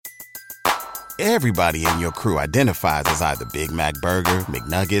Everybody in your crew identifies as either Big Mac Burger,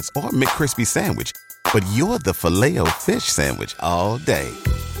 McNuggets, or McCrispy Sandwich. But you're the Filet-O-Fish Sandwich all day.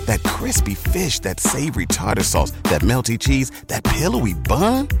 That crispy fish, that savory tartar sauce, that melty cheese, that pillowy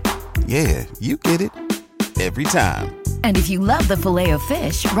bun. Yeah, you get it. Every time. And if you love the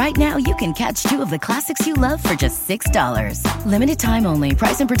Filet-O-Fish, right now you can catch two of the classics you love for just $6. Limited time only.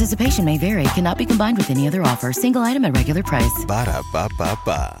 Price and participation may vary. Cannot be combined with any other offer. Single item at regular price.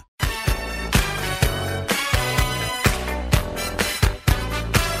 Ba-da-ba-ba-ba.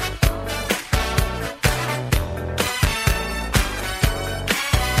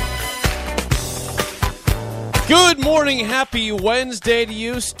 Good morning, happy Wednesday to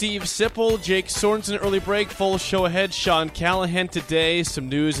you. Steve Sipple, Jake Sorensen, early break, full show ahead. Sean Callahan today. Some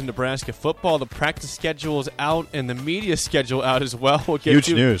news in Nebraska football. The practice schedule is out and the media schedule out as well. We'll get Huge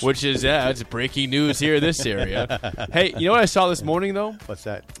to, news. Which is, it's breaking news here in this area. Hey, you know what I saw this morning, though? What's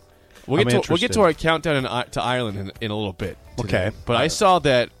that? We'll get to our countdown to Ireland in a little bit today. Okay. But I saw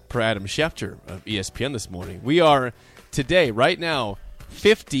that per Adam Schefter of ESPN this morning. We are today, right now,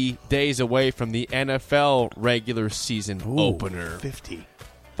 50 days away from the NFL regular season opener. 50.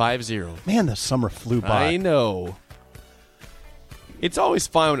 5-0. Man, the summer flew by. I know. It's always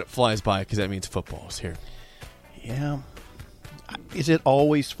fun when it flies by because that means football's here. Yeah. Is it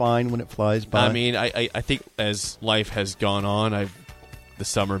always fine when it flies by? I mean, I think as life has gone on, the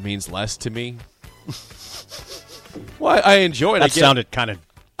summer means less to me. Well, I enjoy it. That sounded kind of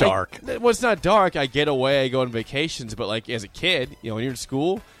dark. Well, it's not dark. I get away. I go on vacations. But like as a kid, when you're in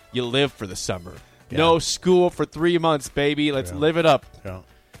school, you live for the summer. Yeah. No school for 3 months, baby. Let's live it up. Yeah.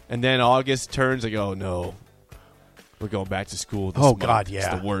 And then August turns. I go, no, we're going back to school. This Oh month. God,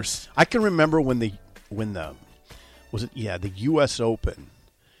 yeah, It's the worst. I can remember when the U.S. Open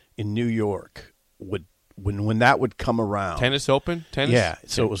in New York when that would come around. Tennis Open. Yeah.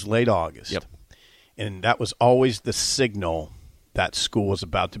 So it was late August. Yep. And that was always the signal that school was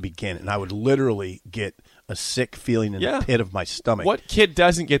about to begin, and I would literally get a sick feeling in the pit of my stomach. What kid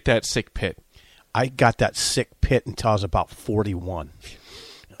doesn't get that sick pit? I got that sick pit until I was about 41.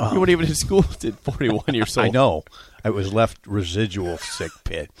 You weren't even in school at 41 years old. I know. I was left residual sick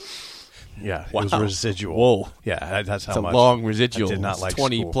pit. Yeah, wow. It was residual. Whoa. Yeah, that's how it's much. a long residual. I did not it's like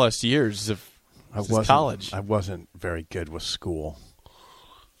 20 school. plus years of college. I wasn't very good with school.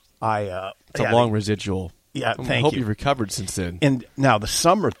 It's a long residual. Yeah, I thank hope you. you've recovered since then. And now the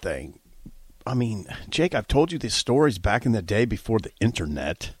summer thing, I mean, Jake, I've told you these stories back in the day before the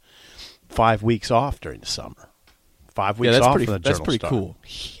internet. 5 weeks off during the summer. 5 weeks off from the That's Journal pretty Star. cool.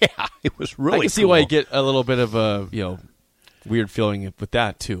 Yeah, it was really I can see cool. why you get a little bit of a weird feeling with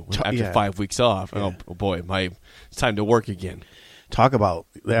that too. After 5 weeks off, Yeah. oh boy, it's time to work again. Talk about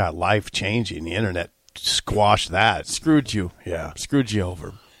life changing. The internet squashed that. Screwed you. Yeah, Screwed you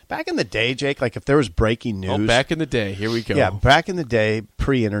over. Back in the day, Jake, like if there was breaking news. Oh, back in the day. Here we go. Yeah, back in the day,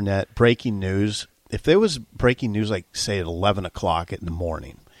 pre-internet, breaking news. If there was breaking news, like say at 11 o'clock in the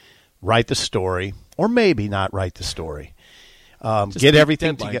morning, write the story, or maybe not write the story. Get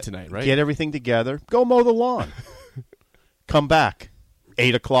everything together tonight, right? Get everything together. Go mow the lawn. Come back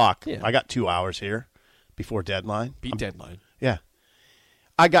 8 o'clock. Yeah. I got 2 hours here before deadline. Beat deadline. Yeah,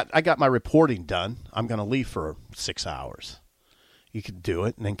 I got my reporting done. I'm going to leave for 6 hours. You could do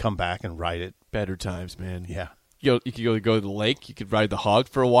it and then come back and write it. Better times, man. Yeah. You could go to the lake. You could ride the hog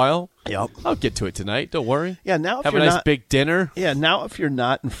for a while. Yep. I'll get to it tonight. Don't worry. Yeah. Now if have a you're nice not, big dinner. Yeah. Now if you're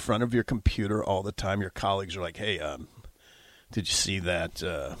not in front of your computer all the time, your colleagues are like, "Hey, did you see that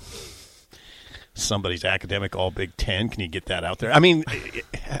somebody's academic all Big Ten? Can you get that out there?" I mean, you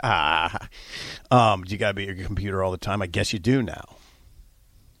got to be at your computer all the time. I guess you do now.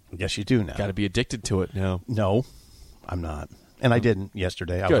 Got to be addicted to it now. No, I'm not. And I didn't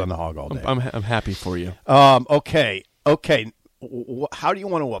yesterday. I was on the hog all day. I'm happy for you. Okay. How do you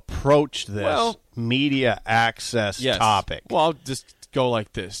want to approach this media access topic? Well, I'll just go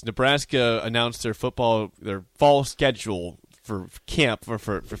like this. Nebraska announced their fall schedule for camp for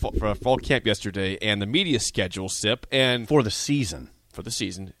fall camp yesterday, and the media schedule, SIP, and for the season. For the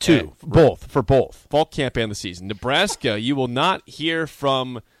season. For both. Fall camp and the season. Nebraska, you will not hear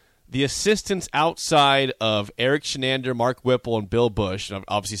from the assistants outside of Eric Shenander, Mark Whipple, and Bill Bush, and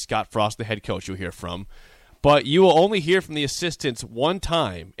obviously Scott Frost, the head coach, you'll hear from. But you will only hear from the assistants one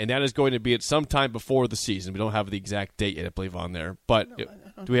time, and that is going to be at some time before the season. We don't have the exact date yet, I believe, on there. But do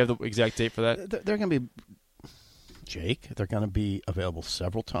we have the exact date for that? They're going to be, Jake, they're going to be available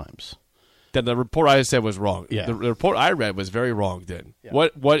several times. Then the report I said was wrong. Yeah. The report I read was very wrong then. Yeah.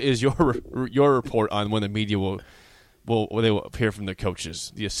 What is your report on when the media will hear from the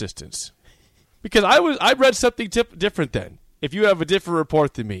coaches, the assistants? Because I read something different then. If you have a different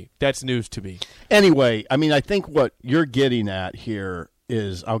report than me, that's news to me. Anyway, I mean, I think what you're getting at here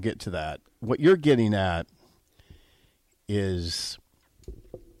is, I'll get to that. What you're getting at is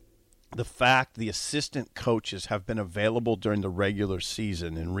the fact the assistant coaches have been available during the regular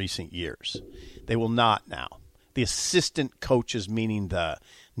season in recent years. They will not now. The assistant coaches, meaning the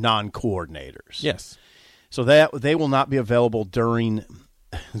non-coordinators. Yes. So that they will not be available during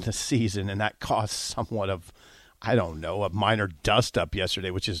the season, and that caused somewhat of, I don't know, a minor dust-up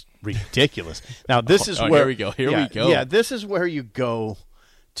yesterday, which is ridiculous. Now, this is where we go. Here we go. Yeah, this is where you go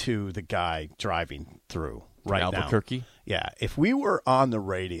to the guy driving through right Albuquerque? now. Yeah, if we were on the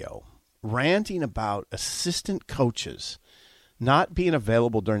radio ranting about assistant coaches not being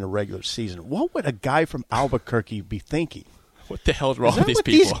available during the regular season, what would a guy from Albuquerque be thinking? What the hell's wrong Is that with these what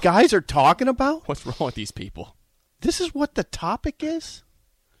people? these guys are talking about? What's wrong with these people? This is what the topic is?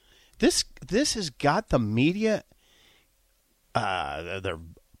 This has got the media, their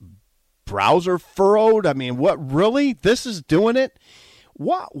browser furrowed. I mean, what, really? This is doing it?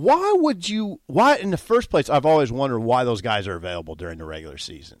 Why would you, in the first place, I've always wondered why those guys are available during the regular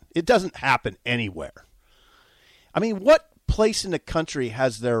season. It doesn't happen anywhere. I mean, what place in the country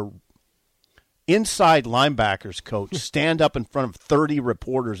has their inside linebackers coach stand up in front of 30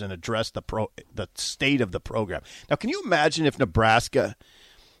 reporters and address the state of the program? Now, can you imagine if Nebraska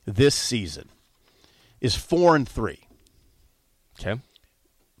this season is 4-3? Okay.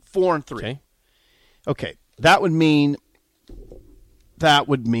 4-3. Okay. That would mean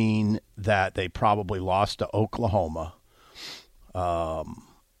that they probably lost to Oklahoma. And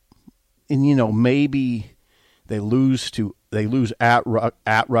maybe they lose at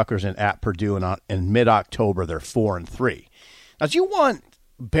Rutgers and at Purdue, and in mid-October they're 4-3. Now, do you want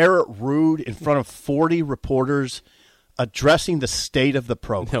Barrett Ruud in front of 40 reporters addressing the state of the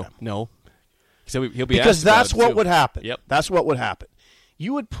program? No. So he'll be because asked about that's it, what too. would happen. Yep. That's what would happen.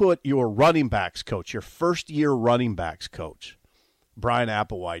 You would put your running backs coach, your first-year running backs coach, Brian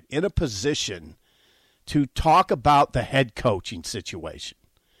Applewhite, in a position to talk about the head coaching situation,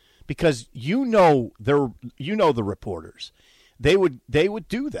 because you know the reporters, they would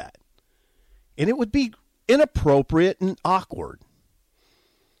do that, and it would be inappropriate and awkward.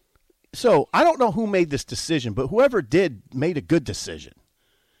 So I don't know who made this decision, but whoever did made a good decision.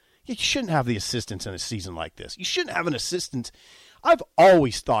 You shouldn't have the assistants in a season like this. You shouldn't have an assistant. I've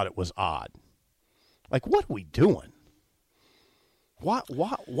always thought it was odd. Like, what are we doing?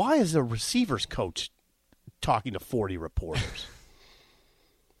 Why is the receivers coach talking to 40 reporters?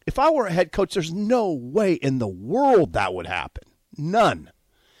 If I were a head coach, there's no way in the world that would happen. None.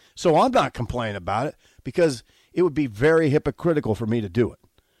 So I'm not complaining about it, because it would be very hypocritical for me to do it.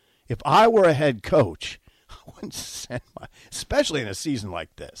 If I were a head coach, I wouldn't send especially in a season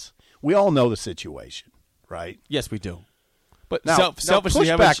like this. We all know the situation, right? Yes, we do. But Now, selfishly,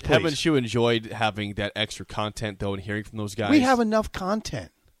 pushback, haven't you enjoyed having that extra content, though, and hearing from those guys? We have enough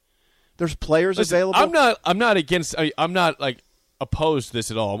content. There's players available. I'm not against. I'm not opposed to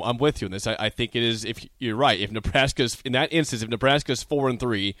this at all. I'm with you on this. I think it is. If you're right, if Nebraska's in that instance, if Nebraska's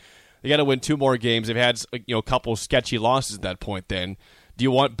 4-3, they got to win 2 more games. They've had a couple sketchy losses at that point. Then, do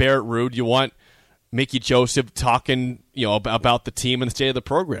you want Barrett Ruud? Do you want Mickey Joseph talking, about the team and the state of the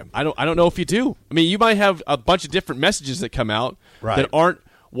program? I don't know if you do. I mean, you might have a bunch of different messages that come out that aren't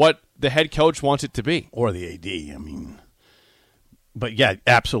what the head coach wants it to be, or the AD. I mean, but yeah,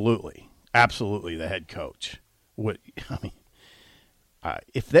 absolutely, the head coach would.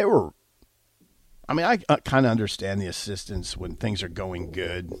 If they were, I kind of understand the assistants when things are going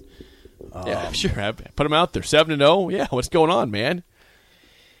good. Yeah, sure. Put them out there, 7-0. Yeah, what's going on, man?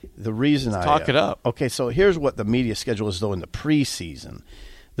 The reason talk it up. Okay, so here's what the media schedule is, though, in the preseason.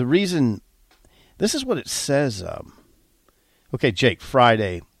 The reason, this is what it says. Okay, Jake,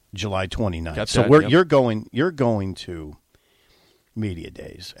 Friday, July 29th. Got so that, you're going to media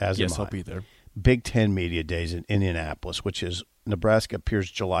days, as yes, am I. I'll be there. Big Ten media days in Indianapolis, which is Nebraska appears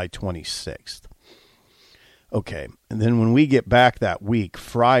July 26th. Okay, and then when we get back that week,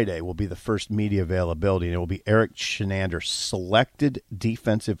 Friday will be the first media availability, and it will be Eric Shenander, selected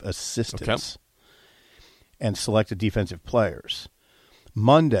defensive assistants and selected defensive players.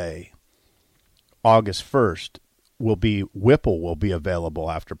 Monday, August 1st, Whipple will be available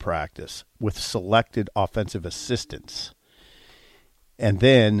after practice with selected offensive assistants. And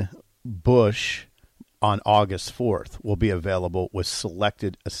then Bush on August 4th will be available with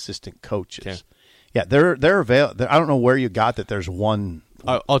selected assistant coaches. Okay. Yeah, they're available. I don't know where you got that. There's one.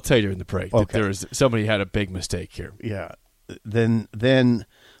 I'll tell you during the break. Okay. That somebody had a big mistake here. Yeah. Then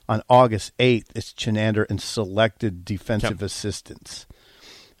on August 8th, it's Chenander and selected defensive assistants.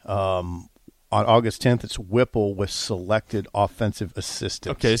 on August 10th, it's Whipple with selected offensive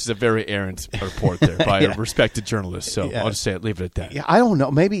assistants. Okay, this is a very errant report there by a respected journalist. So I'll just leave it at that. Yeah, I don't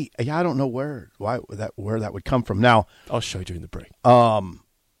know. Maybe I don't know where that would come from. Now I'll show you during the break.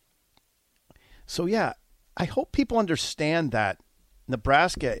 So yeah, I hope people understand that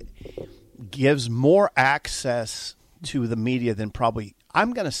Nebraska gives more access to the media than probably,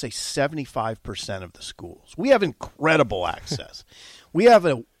 I'm going to say, 75% of the schools. We have incredible access. We have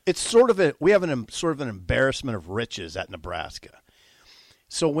an sort of an embarrassment of riches at Nebraska.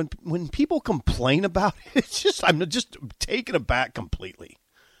 So when people complain about it, I'm just taken aback completely.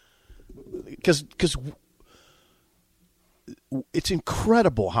 Because it's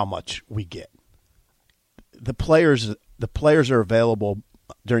incredible how much we get. The players are available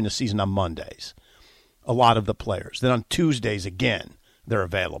during the season on Mondays. A lot of the players. Then on Tuesdays again, they're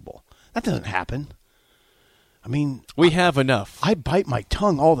available. That doesn't happen. I mean, we have enough. I bite my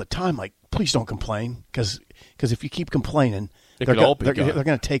tongue all the time. Like, please don't complain, because if you keep complaining, they're going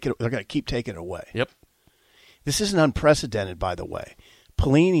to take it. They're going to keep taking it away. Yep. This isn't unprecedented, by the way.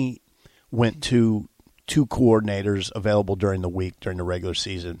 Pelini went to 2 coordinators available during the week during the regular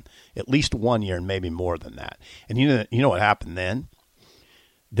season, at least 1 year and maybe more than that. And you know what happened then?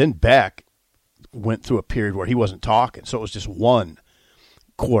 Then Beck went through a period where he wasn't talking, so it was just 1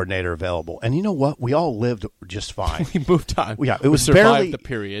 coordinator available. And you know what? We all lived just fine. We moved on. Yeah, it was survived barely the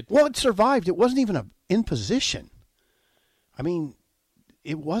period. Well, it survived. It wasn't even in position. I mean,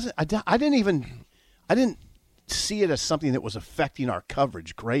 it wasn't. I didn't see it as something that was affecting our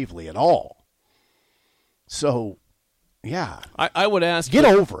coverage gravely at all. So, yeah, I would ask. Get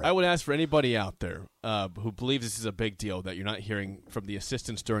over it. I would ask for anybody out there who believes this is a big deal that you're not hearing from the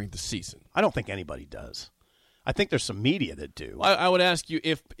assistants during the season. I don't think anybody does. I think there's some media that do. I would ask you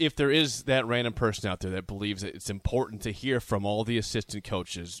if there is that random person out there that believes that it's important to hear from all the assistant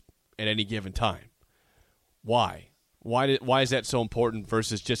coaches at any given time. Why? Why is that so important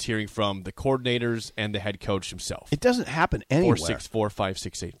versus just hearing from the coordinators and the head coach himself? It doesn't happen anywhere.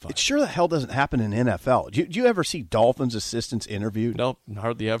 464-5685. It sure the hell doesn't happen in NFL. Do you ever see Dolphins assistants interviewed? No,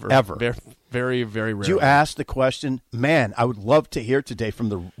 hardly ever. Ever. Very, very, very rare. Do you ask the question, man, I would love to hear today from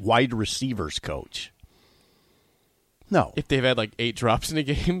the wide receivers coach? No. If they've had like 8 drops in a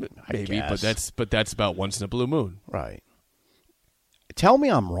game, maybe, but that's about once in a blue moon. Right. Tell me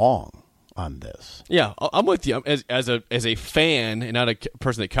I'm wrong on this. Yeah, I'm with you. As a fan and not a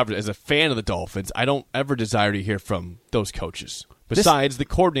person that covers it, as a fan of the Dolphins, I don't ever desire to hear from those coaches besides the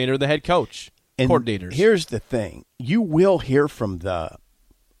coordinator, the head coach, and coordinators. Here's the thing: you will hear from the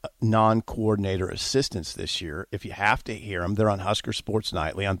non-coordinator assistants this year. If you have to hear them, they're on Husker Sports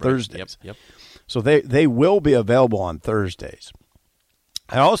Nightly on Thursdays. Yep. So they will be available on Thursdays.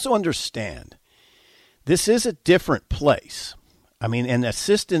 I also understand this is a different place. I mean, and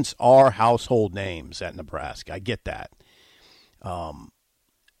assistants are household names at Nebraska. I get that. And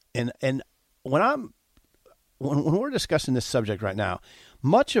when we're discussing this subject right now,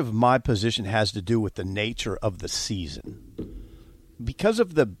 much of my position has to do with the nature of the season. Because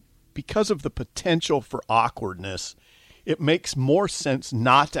of the potential for awkwardness, it makes more sense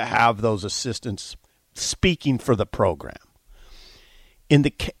not to have those assistants speaking for the program. And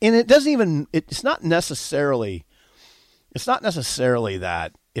it doesn't even. It's not necessarily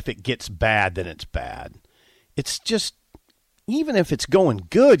that if it gets bad, then it's bad. It's just, even if it's going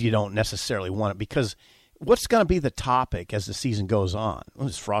good, you don't necessarily want it, because what's going to be the topic as the season goes on? Well,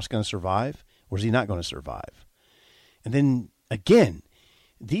 is Frost going to survive, or is he not going to survive? And then, again,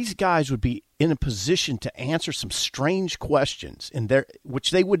 these guys would be in a position to answer some strange questions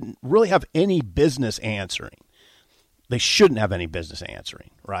which they wouldn't really have any business answering. They shouldn't have any business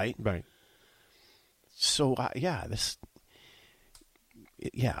answering, right? Right. So,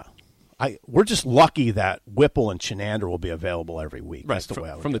 we're just lucky that Whipple and Chenander will be available every week. Right. That's the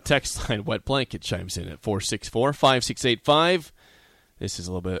way I would From the text line, Wet Blanket chimes in at 464-5685. This is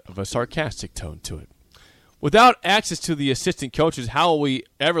a little bit of a sarcastic tone to it. Without access to the assistant coaches, how will we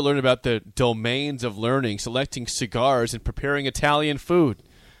ever learn about the domains of learning, selecting cigars, and preparing Italian food?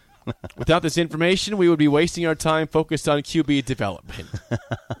 Without this information, we would be wasting our time focused on QB development.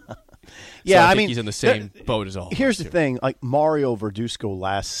 Yeah, I think he's in the same boat as all. Here's the thing, like Mario Verduzco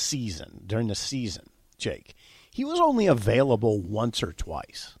last season, during the season, Jake, he was only available once or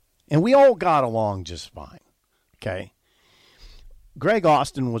twice, and we all got along just fine, okay? Greg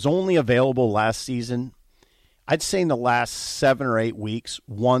Austin was only available last season, I'd say in the last 7 or 8 weeks,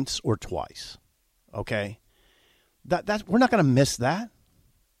 once or twice, okay? That we're not going to miss that.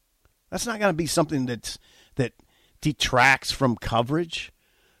 That's not going to be something that detracts from coverage.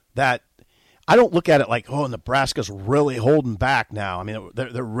 That, I don't look at it like, oh, Nebraska's really holding back now. I mean,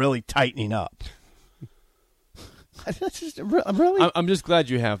 they're really tightening up. I'm just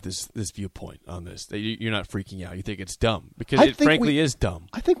glad you have this viewpoint on this. That you're not freaking out. You think it's dumb because it frankly is dumb.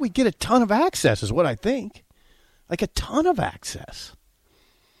 I think we get a ton of access is what I think. Like a ton of access.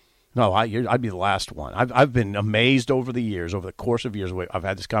 No, I'd be the last one. I've been amazed over the course of years. I've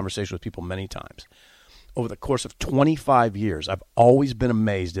had this conversation with people many times. Over the course of 25 years, I've always been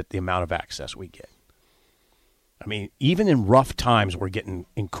amazed at the amount of access we get. I mean, even in rough times, we're getting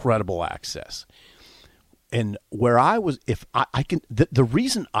incredible access. And where I was, if I can, the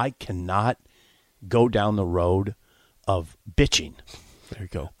reason I cannot go down the road of bitching, there you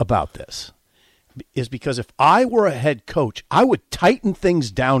go, about this, is because if I were a head coach, I would tighten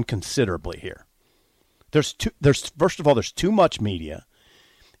things down considerably here. First of all, there's too much media.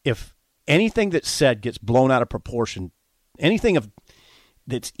 If anything that's said gets blown out of proportion,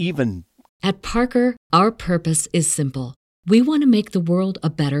 that's even. At Parker, our purpose is simple. We want to make the world a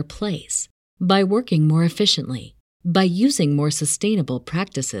better place by working more efficiently, by using more sustainable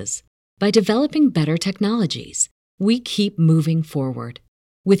practices, by developing better technologies. We keep moving forward.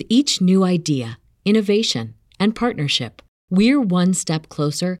 With each new idea, innovation, and partnership, we're one step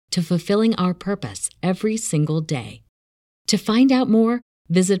closer to fulfilling our purpose every single day. To find out more,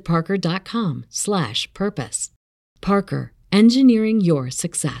 visit parker.com/purpose. Parker, engineering your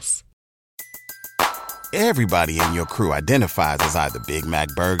success. Everybody in your crew identifies as either Big Mac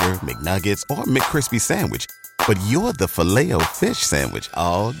Burger, McNuggets, or McCrispy Sandwich. But you're the Filet-O-Fish Sandwich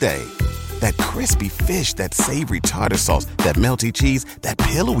all day. That crispy fish, that savory tartar sauce, that melty cheese, that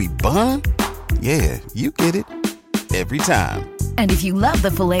pillowy bun. Yeah, you get it. Every time. And if you love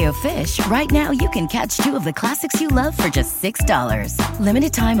the Filet-O-Fish, right now you can catch two of the classics you love for just $6.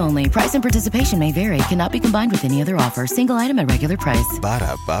 Limited time only. Price and participation may vary. Cannot be combined with any other offer. Single item at regular price.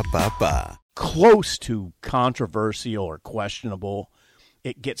 Ba-da-ba-ba-ba. Close to controversial or questionable,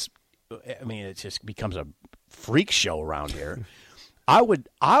 it just becomes a freak show around here. I would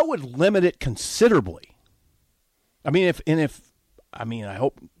limit it considerably. I would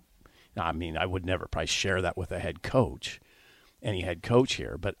never probably share that with a head coach, any head coach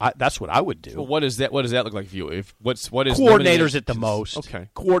here, but that's what I would do. Well, what does that look like for you? What is coordinators at the most? Okay,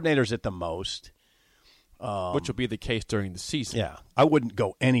 coordinators at the most. Which will be the case during the season. Yeah, I wouldn't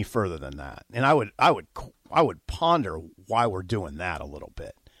go any further than that, and I would ponder why we're doing that a little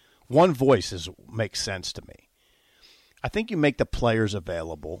bit. One voice makes sense to me. I think you make the players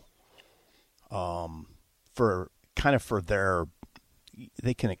available, they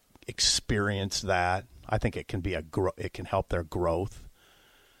can experience that. I think it can it can help their growth,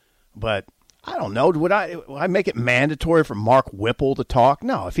 but. I don't know. Would I make it mandatory for Mark Whipple to talk?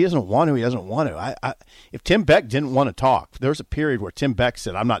 No. If he doesn't want to, he doesn't want to. If Tim Beck didn't want to talk, there was a period where Tim Beck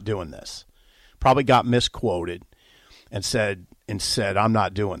said, "I'm not doing this." Probably got misquoted and said, "I'm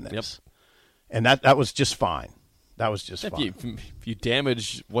not doing this," and that was just fine. That was just fine. If you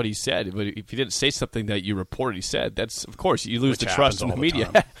damage what he said, but if he didn't say something that you reported he said, that's, of course, you lose the trust in the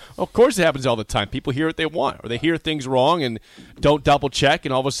media. Of course it happens all the time. People hear what they want, or they hear things wrong and don't double-check,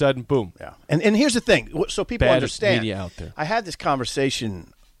 and all of a sudden, boom. Yeah. And here's the thing, so people Bad understand. Media out there. I had this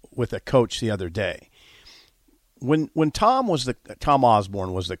conversation with a coach the other day. When Tom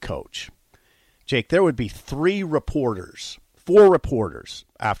Osborne was the coach, Jake, there would be 4 reporters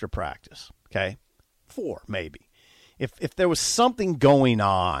after practice, okay? 4, maybe. If there was something going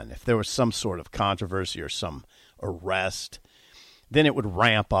on, if there was some sort of controversy or some arrest, then it would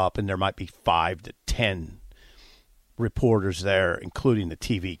ramp up and there might be 5 to 10 reporters there, including the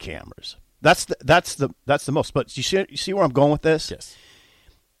TV cameras. That's the most. But you see where I'm going with this? Yes.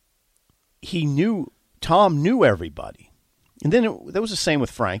 Tom knew everybody. And then that was the same with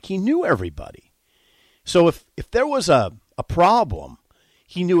Frank. He knew everybody. So if there was a problem,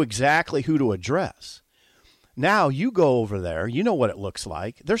 he knew exactly who to address. Now you go over there, you know what it looks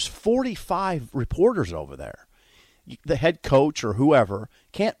like. There's 45 reporters over there. The head coach or whoever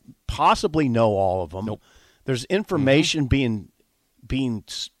can't possibly know all of them. Nope. There's information being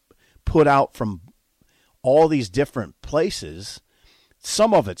put out from all these different places.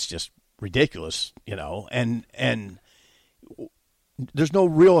 Some of it's just ridiculous, and there's no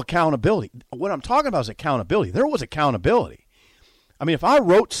real accountability. What I'm talking about is accountability. There was accountability. I mean, if I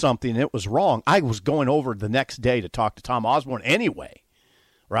wrote something and it was wrong, I was going over the next day to talk to Tom Osborne anyway,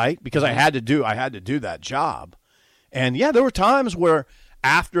 right? Because I had to do that job. And yeah, there were times where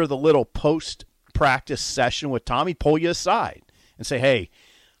after the little post-practice session with Tom, he'd pull you aside and say, "Hey,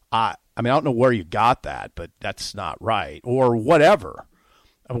 I don't know where you got that, but that's not right," or whatever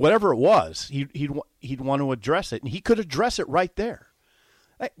it was. He'd want to address it, and he could address it right there.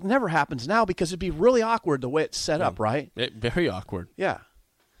 It never happens now because it'd be really awkward the way it's set up, right? Very awkward. Yeah.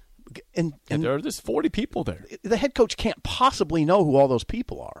 And there's 40 people there. The head coach can't possibly know who all those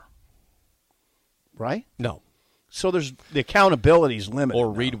people are, right? No. So there's the accountability is limited.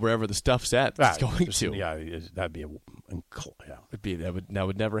 Or read wherever the stuff's at. It's going to. Yeah, that'd be That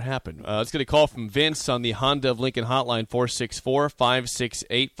would never happen. Let's get a call from Vince on the Honda of Lincoln hotline,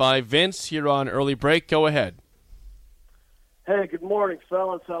 464-5685. Vince, you're on early break. Go ahead. Hey, good morning,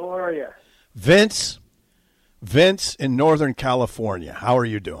 fellas. How are you? Vince in Northern California. How are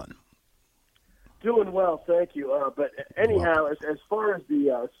you doing? Doing well, thank you. But anyhow, as far as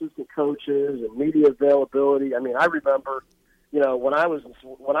the assistant coaches and media availability, I mean, I remember, when I was in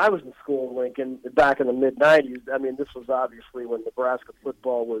school in Lincoln back in the mid '90s. I mean, this was obviously when Nebraska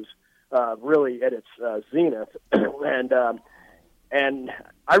football was really at its zenith, and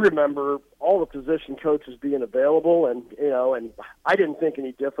I remember all the position coaches being available, and I didn't think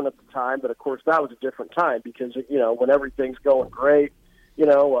any different at the time. But of course, that was a different time because when everything's going great,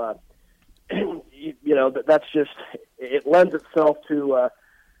 that's just, it lends itself to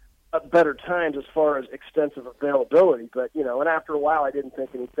better times as far as extensive availability. But, and after a while I didn't think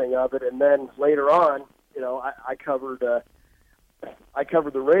anything of it. And then later on, I covered the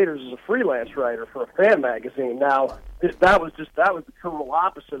Raiders as a freelance writer for a fan magazine. Now, that was the total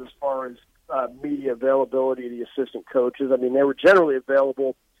opposite as far as media availability of the assistant coaches. I mean, they were generally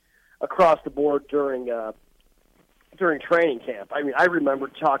available across the board during training camp. I mean, I remember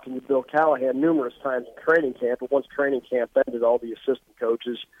talking to Bill Callahan numerous times in training camp, but once training camp ended, all the assistant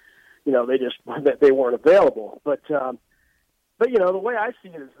coaches, they weren't available. But the way I see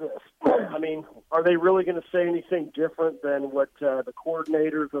it is this. I mean, are they really going to say anything different than what the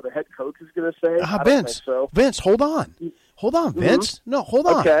coordinators or the head coach is going to say? I don't think so. Vince, hold on, Mm-hmm. Vince. No, hold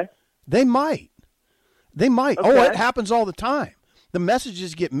on. Okay. They might. Okay. Oh, it happens all the time. The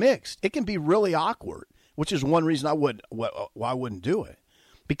messages get mixed. It can be really awkward, which is one reason why I wouldn't do it.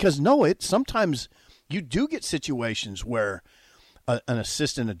 Because sometimes you do get situations where an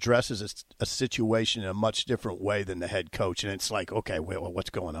assistant addresses a situation in a much different way than the head coach, and it's like, okay, well, what's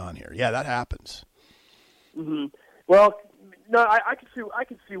going on here? Yeah, that happens. Mm-hmm. Well, no, I could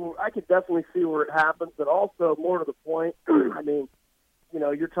definitely see where it happens, but also more to the point. I mean,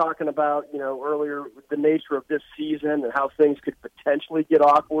 you're talking about earlier the nature of this season and how things could potentially get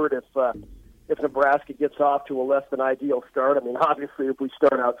awkward if Nebraska gets off to a less than ideal start. I mean, obviously, if we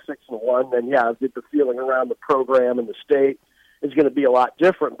start out 6-1, then the feeling around the program and the state is going to be a lot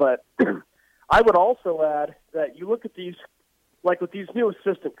different. But I would also add that you look at these, like with these new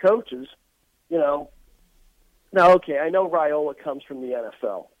assistant coaches, now, okay, I know Raiola comes from the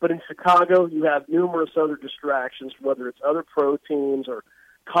NFL, but in Chicago, you have numerous other distractions, whether it's other pro teams or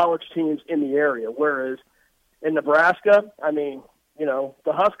college teams in the area. Whereas in Nebraska, I mean, the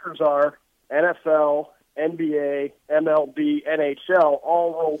Huskers are NFL, NBA, MLB, NHL,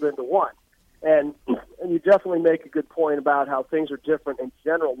 all rolled into one. And you definitely make a good point about how things are different in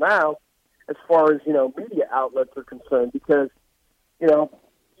general now as far as, media outlets are concerned because,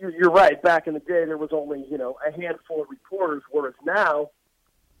 you're right. Back in the day, there was only, a handful of reporters, whereas now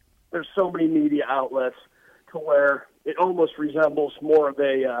there's so many media outlets to where it almost resembles more of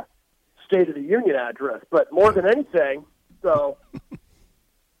a State of the Union address. But more than anything, so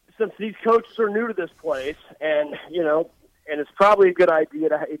since these coaches are new to this place and, and it's probably a good idea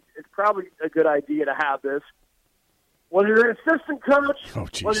to have this. Whether you're an assistant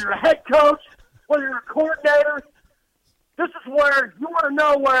coach, whether you're a head coach, whether you're a coordinator, this is where you want to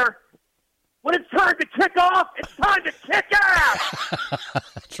know when it's time to kick off, it's time to kick ass.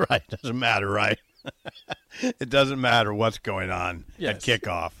 That's right. Doesn't matter, right? It doesn't matter what's going on at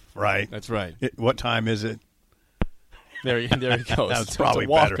kickoff, right? That's right. What time is it? There he goes. That's probably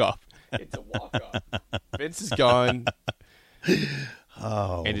it's a better. walk-off. It's a walk-off. Vince is gone.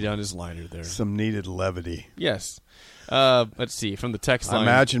 Oh, Handed down his liner there. Some needed levity. Yes. Let's see from the text line. I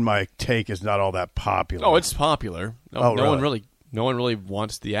imagine my take is not all that popular. Oh, it's popular. No really? No one really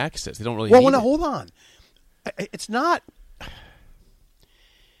wants the access. They don't really. Well, need it. hold on. It's not.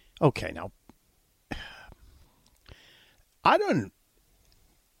 Okay, now I don't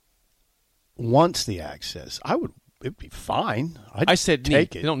want the access. It'd be fine. I said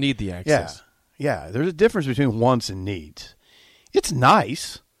take need. it. They don't need the access. Yeah. There's a difference between wants and needs. It's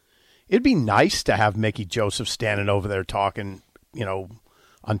nice. It'd be nice to have Mickey Joseph standing over there talking,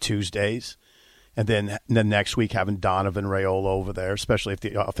 on Tuesdays. And then next week having Donovan Raiola over there, especially if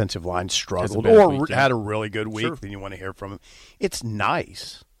the offensive line struggled or had a really good week, Sure. then you want to hear from him. It's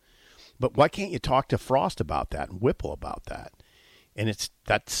nice. But why can't you talk to Frost about that and Whipple about that? And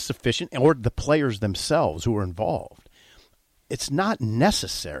that's sufficient, or the players themselves who are involved. it's not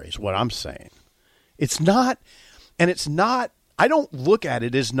necessary is what I'm saying. It's not, and it's not, I don't look at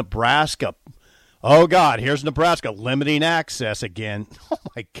it as Nebraska. Oh, God, here's Nebraska limiting access again. Oh,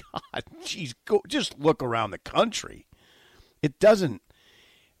 my God. Geez, just look around the country. It doesn't.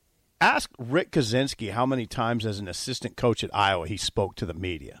 Ask Rick Kaczynski how many times as an assistant coach at Iowa he spoke to the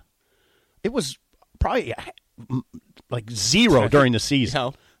media. It was probably like zero during the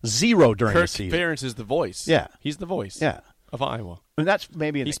season. Zero during the season. Kirk Ferentz is the voice. Yeah. He's the voice of Iowa. And that's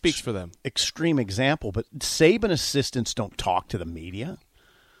maybe he speaks for them. Extreme example, but Saban assistants don't talk to the media.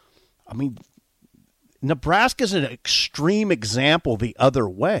 I mean, Nebraska's an extreme example the other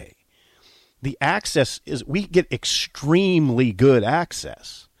way. The access is, we get extremely good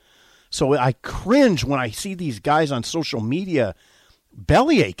access. So I cringe when I see these guys on social media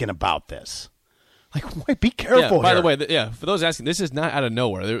belly aching about this. Like, wait, be careful. Yeah, by the way, for those asking, this is not out of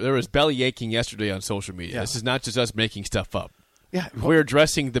nowhere. There was belly aching yesterday on social media. Yeah. This is not just us making stuff up. Yeah, we're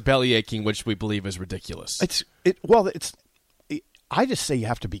addressing the belly aching, which we believe is ridiculous. I just say you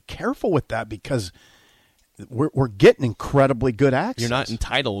have to be careful with that because we're getting incredibly good access. You're not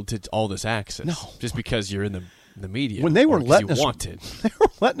entitled to all this access. No, just because you're in the media. When they were letting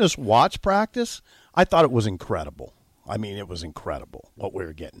us watch practice, I thought it was incredible. I mean, it was incredible what we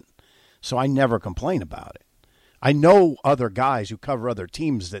were getting. So I never complain about it. I know other guys who cover other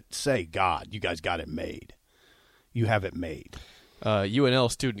teams that say, God, you guys got it made. You have it made.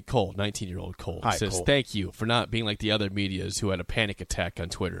 UNL student Cole, 19-year-old Cole, says, Cole. Thank you for not being like the other medias who had a panic attack on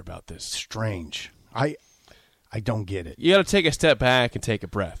Twitter about this. Strange. I don't get it. You got to take a step back and take a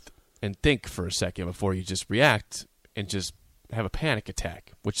breath and think for a second before you just react and just have a panic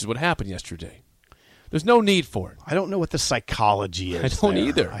attack, which is what happened yesterday. There's no need for it. I don't know what the psychology is. I don't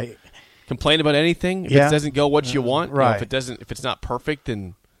either. Complain about anything if it doesn't go what you want. Right. You know, if it's not perfect,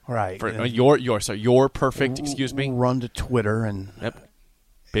 then right. You're perfect. Excuse me. Run to Twitter and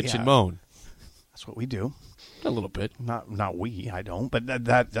bitch and moan. That's what we do. A little bit. Not we. I don't. But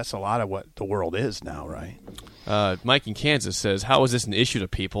that's a lot of what the world is now, right? Mike in Kansas says, "How is this an issue to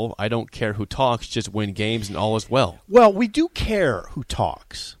people? I don't care who talks. Just win games and all is well." Well, we do care who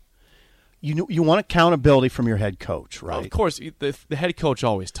talks. You want accountability from your head coach, right? Well, of course, the head coach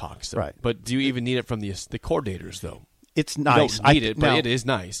always talks, right? But do you even need it from the coordinators, though? It's nice. You don't need it, but it is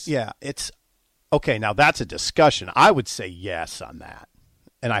nice. Yeah, it's okay. Now that's a discussion. I would say yes on that,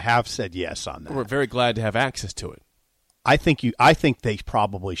 and I have said yes on that. We're very glad to have access to it. I think they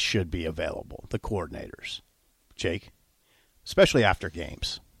probably should be available. The coordinators, Jake, especially after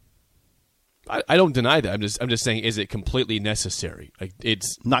games. I don't deny that. I'm just saying, is it completely necessary? Like,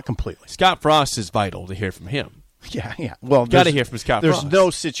 it's not completely. Scott Frost is vital to hear from him. Yeah. Well, got to hear from Scott Frost. There's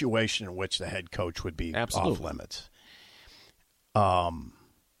no situation in which the head coach would be off limits.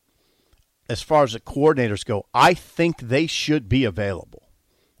 As far as the coordinators go, I think they should be available.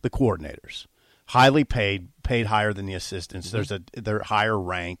 The coordinators, highly paid higher than the assistants. Mm-hmm. They're higher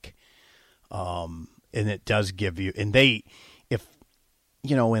rank, and it does give you. And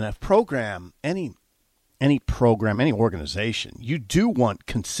in a program, any program, any organization, you do want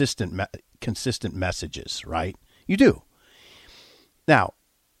consistent messages, right? You do. Now,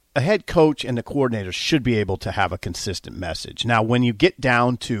 a head coach and the coordinator should be able to have a consistent message. Now, when you get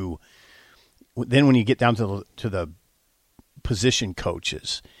down to the position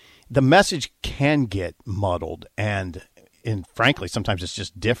coaches, the message can get muddled, and frankly, sometimes it's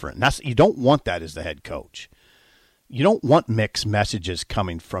just different. And you don't want that as the head coach. You don't want mixed messages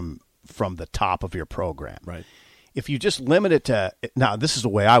coming from the top of your program. Right. If you just limit it to – now, this is the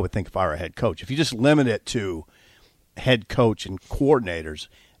way I would think if I were a head coach. If you just limit it to head coach and coordinators,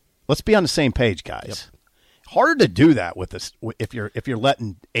 let's be on the same page, guys. Yep. Harder to do that with this if you're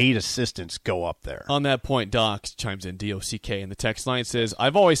letting 8 assistants go up there. On that point, Doc chimes in, D-O-C-K, and the text line says,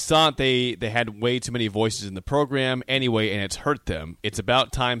 I've always thought they had way too many voices in the program anyway, and it's hurt them. It's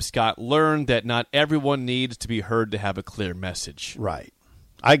about time Scott learned that not everyone needs to be heard to have a clear message. Right.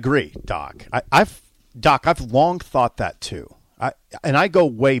 I agree, Doc. I've long thought that too. I go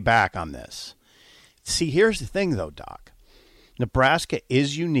way back on this. See, here's the thing, though, Doc. Nebraska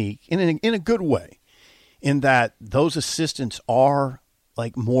is unique in a good way, in that those assistants are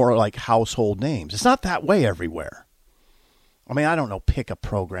more like household names. It's not that way everywhere. I mean, I don't know, pick a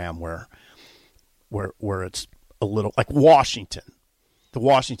program where it's a little like Washington, the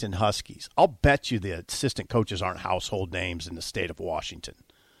Washington Huskies. I'll bet you the assistant coaches aren't household names in the state of Washington,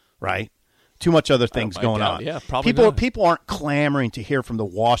 right? Too much other things going on. Yeah, probably not. People aren't clamoring to hear from the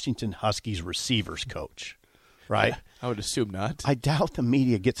Washington Huskies receivers coach, right? I would assume not. I doubt the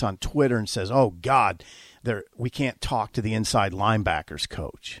media gets on Twitter and says, "Oh God, we can't talk to the inside linebackers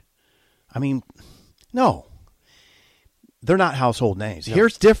coach." I mean, no. they're not household names.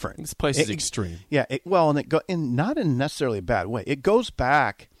 Here's different. This place is extreme. Yeah, and not in necessarily a bad way. It goes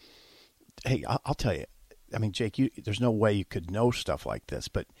back. Hey, I'll tell you. I mean, Jake, there's no way you could know stuff like this,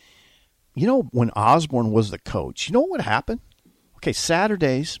 but when Osborne was the coach, you know what would happen? Okay,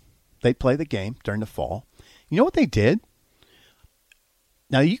 Saturdays they'd play the game during the fall. You know what they did?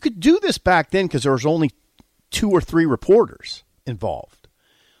 Now you could do this back then because there was only 2 or 3 reporters involved.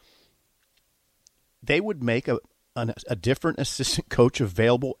 They would make a different assistant coach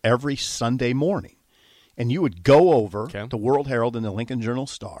available every Sunday morning. And you would go over the World Herald and the Lincoln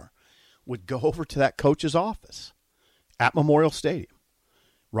Journal-Star, would go over to that coach's office at Memorial Stadium.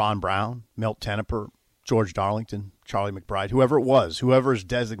 Ron Brown, Milt Tenneper, George Darlington, Charlie McBride, whoever is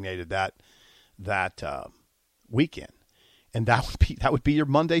designated that weekend. And that would be your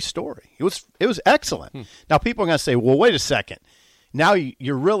Monday story. It was excellent. Now people are going to say, well, wait a second. Now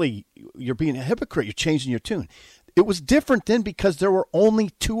you're being a hypocrite. You're changing your tune. It was different then because there were only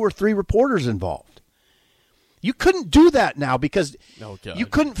 2 or 3 reporters involved. You couldn't do that now because you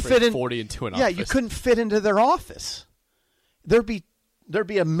couldn't fit in 40 into an office. Yeah, you couldn't fit into their office. There'd be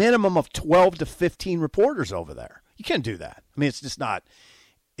a minimum of 12 to 15 reporters over there. You can't do that. I mean, it's just not.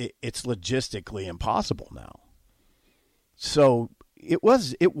 It's logistically impossible now. So it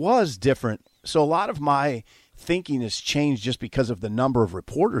was different. So a lot of my thinking has changed just because of the number of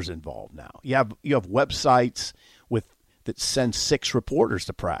reporters involved now. You have websites that send 6 reporters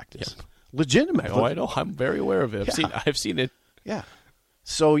to practice. Yep. Legitimate. I know. I'm very aware of it. I've seen it. Yeah.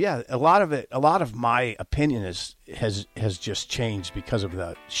 So a lot of my opinion has just changed because of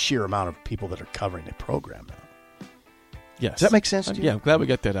the sheer amount of people that are covering the program now. Yes. Does that make sense to you? Yeah, I'm glad we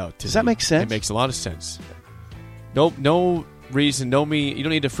got that out. Does that make sense? It makes a lot of sense. No reason, you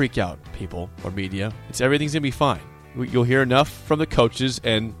don't need to freak out, people or media. Everything's gonna be fine. You'll hear enough from the coaches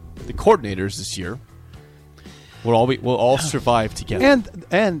and the coordinators this year. We'll all survive together.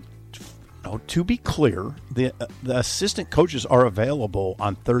 And to be clear, the assistant coaches are available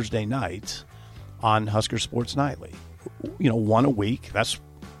on Thursday nights on Husker Sports Nightly. 1 a week. That's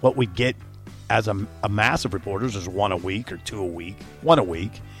what we get as a mass of reporters is 1 a week or 2 a week, 1 a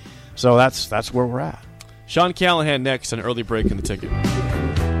week. So that's where we're at. Sean Callahan next on Early Break in the Ticket.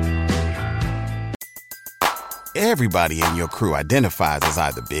 Everybody in your crew identifies as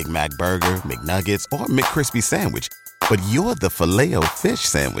either Big Mac Burger, McNuggets, or McCrispy Sandwich. But you're the Filet-O-Fish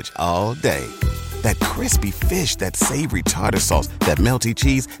Sandwich all day. That crispy fish, that savory tartar sauce, that melty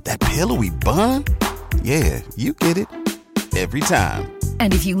cheese, that pillowy bun. Yeah, you get it. Every time.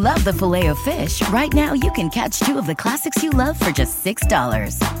 And if you love the Filet-O-Fish, right now you can catch 2 of the classics you love for just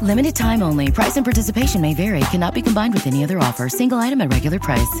 $6. Limited time only. Price and participation may vary. Cannot be combined with any other offer. Single item at regular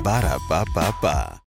price. Ba-da-ba-ba-ba.